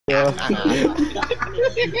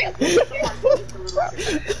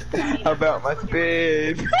About my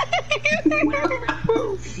spin.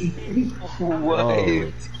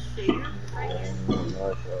 What?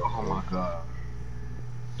 Oh my god.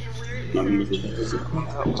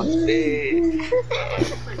 About my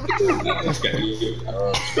spin.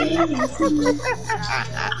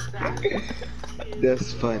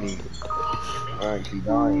 That's funny. Alright, keep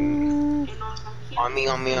dying. On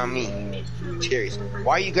me. Serious.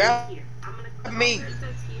 Why you grabbing me?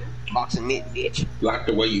 Boxing me, bitch. Like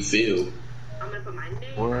the way you feel.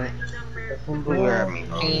 What? Grab me,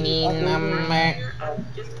 bro.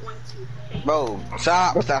 Bro,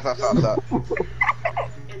 stop.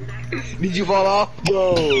 Did you fall off?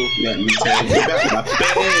 Bro. Let me tell you about my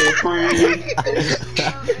best friend.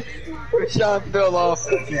 Sean fell off.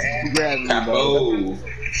 You grabbed me, bro.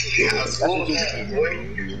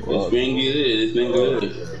 Oh. It's been good.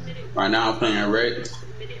 Right now I'm playing Red.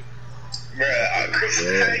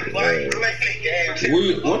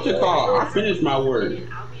 What's it called? I finished my work.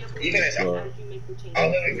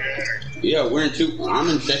 Yeah, we're in two. I'm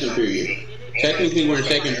in second period. Technically, we're in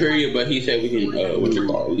second period, but he said we can,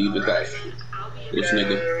 leave the class. This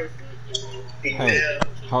nigga. Hey,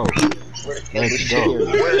 ho. Let's go.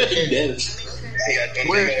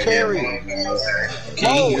 Where's Terry?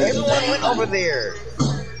 Oh, everyone went over there.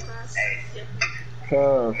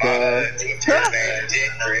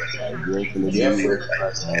 Jeffrey.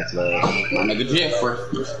 My nigga Jeffrey.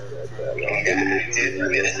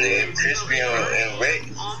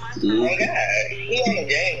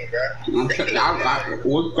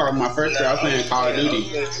 My first year I was playing Call of Duty,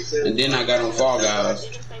 and then I got on Fall Guys.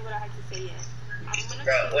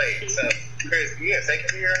 Wait, so Chris, you in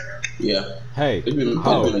second year? Yeah. Hey, it's been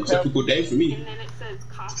a typical day for me.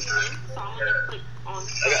 My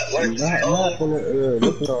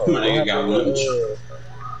nigga got lunch.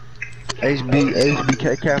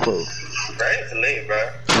 HBK Capo. Bro, it's late, bro.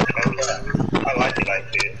 I like it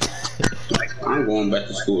like this. I'm going back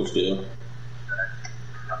to school still.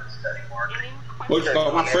 What's it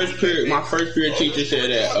called? My first period teacher said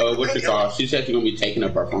that, what's it called? She said she's gonna be taking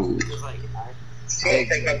up her phone.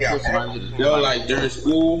 No, like during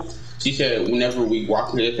school, she said whenever we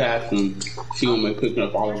walk into the classroom, she gonna be picking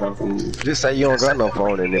up all of her phones. Just say you don't got no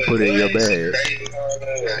phone and then put it in your bag.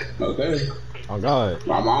 Okay. Oh god.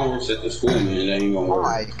 My mom was at the school, man. That ain't gonna work. Oh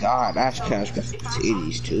my god, that's cash got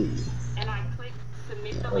titties too.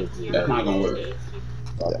 That's not gonna work.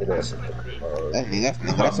 That's how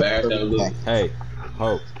bad that look. Hey,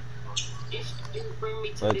 Hope.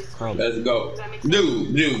 Let's come. Let's go.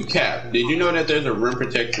 Dude, Cap, did you know that there's a rim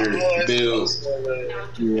protector build?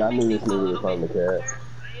 Yeah, I knew this nigga was from the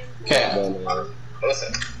Cap.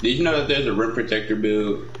 Did you know that there's a rim protector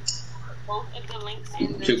build?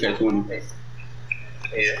 2K20.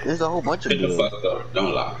 Yeah. There's a whole bunch of Shut the fuck up.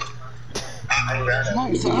 Don't lie.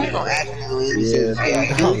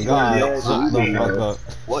 Oh god.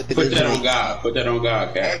 What? Put that on God. Put that on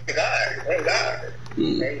God, Cap. Thank God.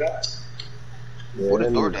 Thank God. What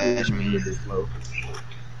does DoorDash mean?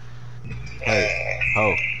 Hey,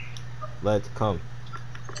 ho. Let's come.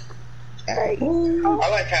 Hey. I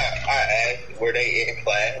like how I asked were they in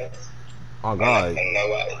class. Oh god.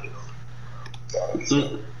 Nobody.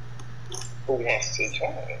 Who wants to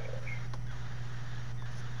join?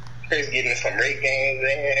 Chris getting some rate games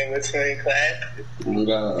in between class. Oh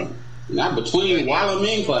God. Not between while I'm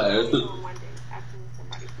in class.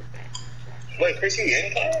 Wait, Chris, you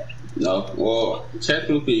in class? No, well,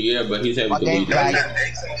 technically, yeah, but he said we could leave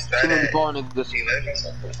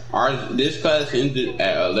this class ended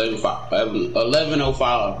at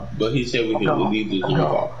 11:05, but he said we could leave this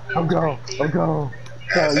room. I'm gone.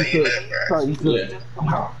 Yeah.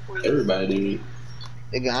 Everybody did.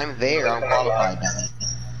 Nigga, I'm there. I'm qualified now.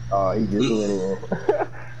 Oh, he just went in.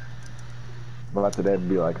 But after that,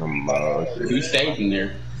 be like, you stayed in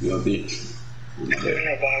there, you know, bitch.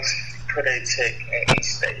 Put a check in each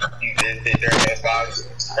state. You just did their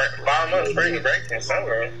 5 months spring break in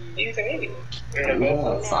summer. You can eat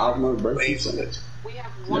it. 5 months break in summer.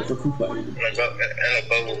 Never complain. And a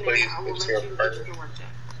bubble, please, with your first.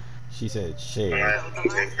 She said, shit. You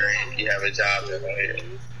have a job that's on here.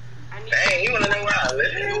 Dang, you wanna know where I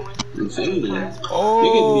live? I'm saying that.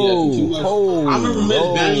 Oh, I remember Miss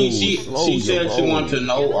Benny, she said she wanted to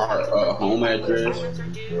know our home address. So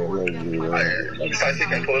she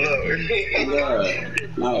can pull up.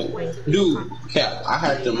 No. Dude, Cap, I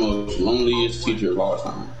had the most loneliest teacher of all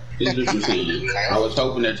time. This is what I'm saying. I was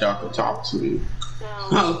hoping that y'all could talk to me. I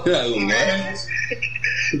was like, man,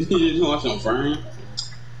 you just want some friends?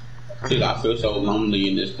 Dude, I feel so lonely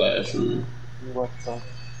in this classroom.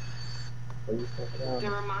 I did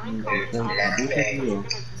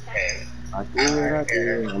what I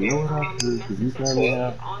did. I know what I did. Cause you tell me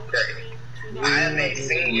how. I am a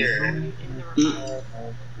senior. You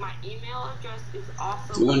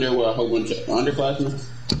went there with a whole bunch of underclassmen?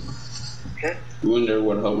 You went there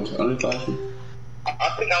with a whole bunch of underclassmen? I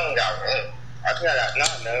think I only got one. I think I got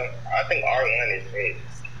no. I think R1 is it.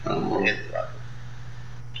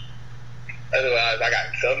 Otherwise, I got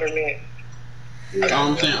government.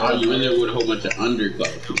 I'm saying, are you in there with a whole bunch of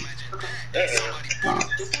underclassmen?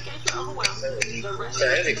 So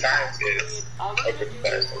every science is open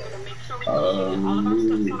class.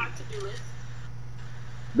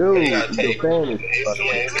 Dude, You gotta the take fan is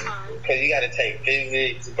because you gotta take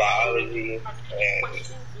physics, biology, and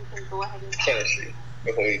chemistry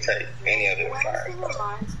before you take any other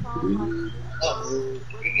science.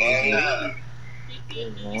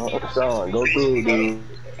 Sean, go through, dude.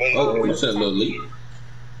 Oh, what's that little leak?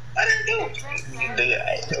 I didn't do it.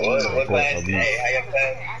 What class? Hey, how your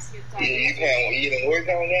class? You didn't work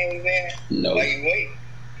on games, man? No. Why you wait?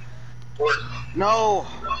 No.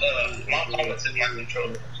 My mama took my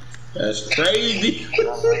controller. That's crazy.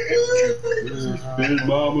 His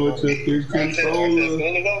mama took his controller.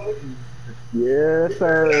 Yes,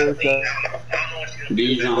 sir.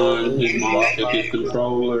 Dijon, his mom took his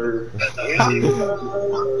controller.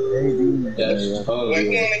 That's tough.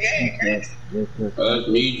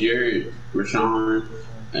 Me, Jared, Rashawn,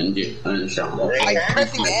 and Sean. Like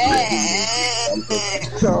pressing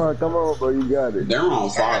Sean, come on, bro. You got it. They're on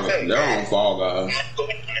Fall. They're on Fall Guys.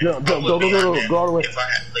 Go all the way.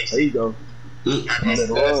 There you go. That's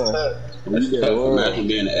tough. Imagine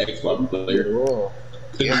being an Xbox player.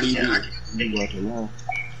 Couldn't be me.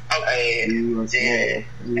 Hey,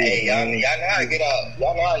 y'all know how to get out.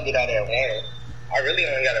 Y'all know how to get out there winning. I really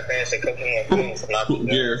only got to finish a couple more things.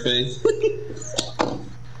 Jared face.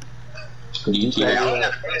 Hey, I only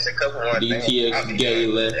got to finish a couple more things. DTX gay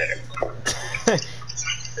left.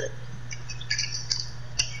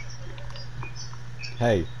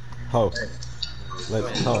 Hey, ho.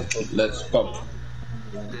 Let's ho. Let's go.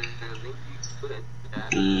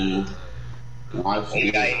 You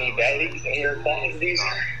got any baddies in your class, these?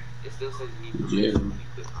 Yeah.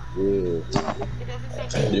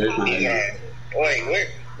 Wait, where?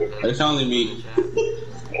 It's only me.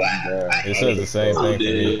 Wow. It says the same thing to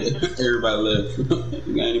me. Everybody left.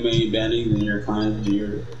 You got any baddies in your class?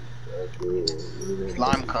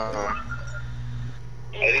 Slime cone.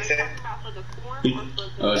 What did he say?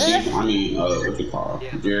 What's it called?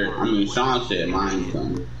 Jared. Sean said mine's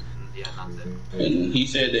done. And he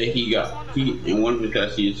said that in one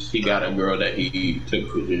because he got a girl that he took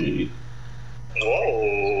virginity.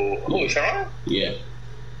 Whoa. Who, Sean? Yeah.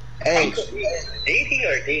 Hey. Did he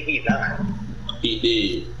or did he not? He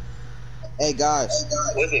did. Hey guys.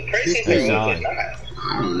 Was it precious or was it not?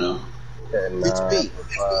 I don't know. It's me.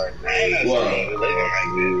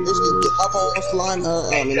 Let's get up on slime.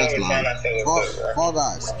 Not slime. Fall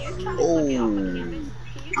Guys. Oh.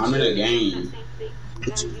 I'm in a game. I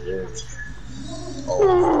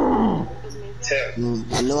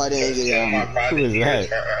know I didn't get it. Who is that?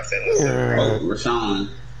 Oh, Rashawn.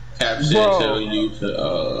 Cap said tell you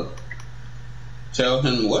to tell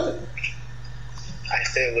him what? I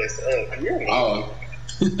said what's up. Oh.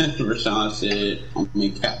 Rashawn said,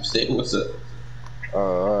 Cap said what's up.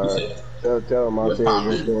 Alright. Tell him I said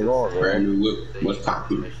what's going on, right? What's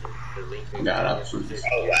popping? Got options.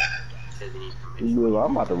 Oh, wow.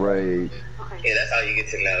 I'm about to rage. Yeah, that's how you get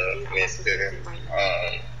to know Mr.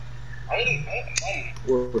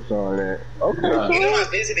 What's on that? Okay. You know I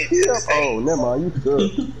visited two states. Oh, never mind. You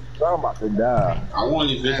good. I'm about to die. I want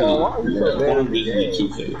to visit two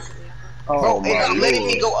states. Bro, and I'm letting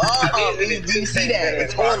me go up. Do you see that?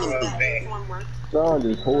 It's on me. Son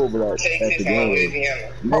is horrible at the game.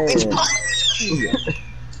 Man. No.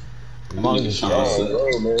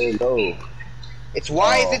 It's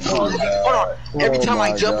why is it so? Hold on. Every time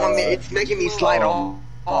I jump on there, it's making me slide off.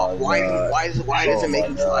 Why does it make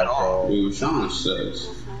me slide off? Dude, Sean sucks.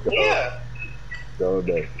 Yeah. Bro,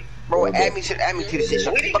 add me to the shit.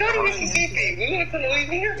 We didn't go to Mississippi. We went to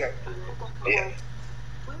Louisiana. Yeah.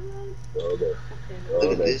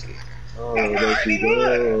 Look at this. Oh, he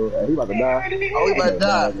about to die. Oh, he about to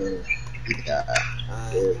die.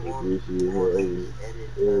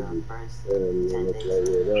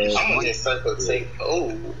 I'm gonna just circle take.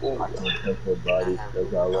 Oh.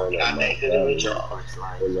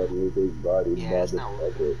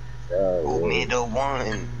 Oh, middle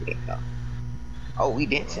one. Oh, we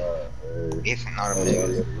dancing. It's not a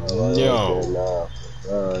big. Yo.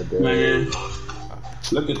 Man,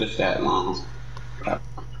 look at the stat line.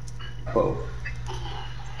 Oh.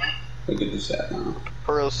 Look at the chat now.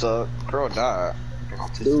 Pearl suck. Pearl died.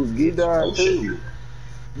 Dude, get died Oh shit. too.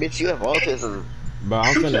 Bitch, you have autism. But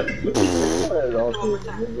I'm finna.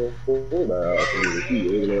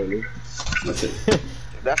 That's it.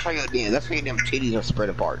 That's why your damn titties are spread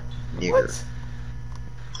apart. Nigger.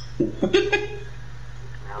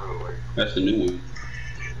 That's the new one.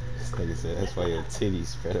 This nigga said that's why your titties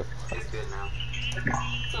spread up.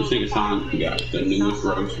 This nigga Sean got the newest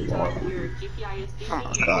roast of all time. Oh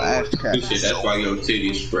my god, ass cat. He said that's why your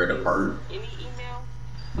titties spread apart.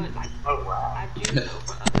 Oh wow. I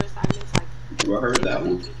heard that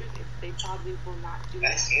one.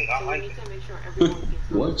 That's it. I like it.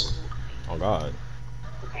 What? Oh god.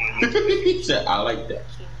 He said I like that.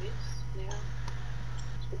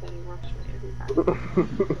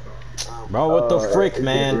 Bro, what the frick,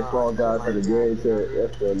 man? Fall guy to the game said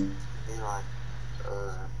that's the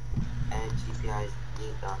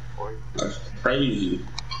That's crazy.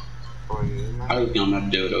 I was on my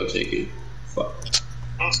dildo ticket. Fuck.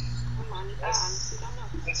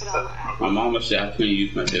 My mama said I couldn't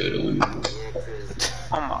use my dildo anymore.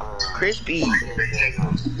 Oh my, crispy.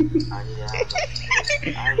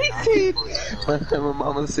 My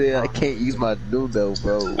mama said I can't use my dildo,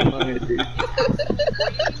 bro.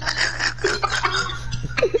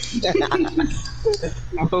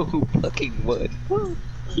 Bro, fucking what?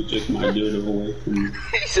 She took my dildo away from me.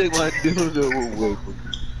 He took my dildo away from me.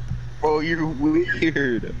 Bro, you're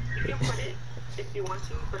weird.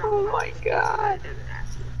 Oh my god.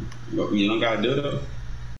 You don't got a dildo?